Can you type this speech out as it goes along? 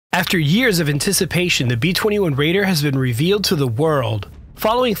After years of anticipation, the B-21 Raider has been revealed to the world.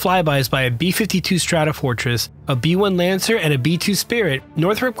 Following flybys by a B-52 Stratofortress, a B-1 Lancer, and a B-2 Spirit,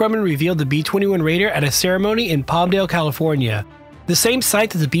 Northrop Grumman revealed the B-21 Raider at a ceremony in Palmdale, California, the same site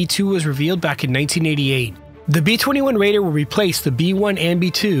that the B-2 was revealed back in 1988. The B-21 Raider will replace the B-1 and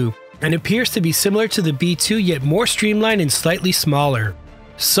B-2, and appears to be similar to the B-2 yet more streamlined and slightly smaller.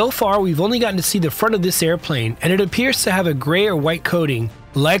 So far, we've only gotten to see the front of this airplane, and it appears to have a gray or white coating,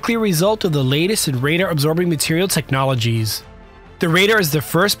 likely a result of the latest in radar-absorbing material technologies. The Raider is the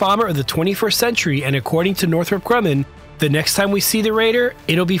first bomber of the 21st century, and according to Northrop Grumman, the next time we see the Raider,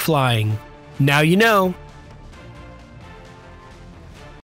 it'll be flying. Now you know.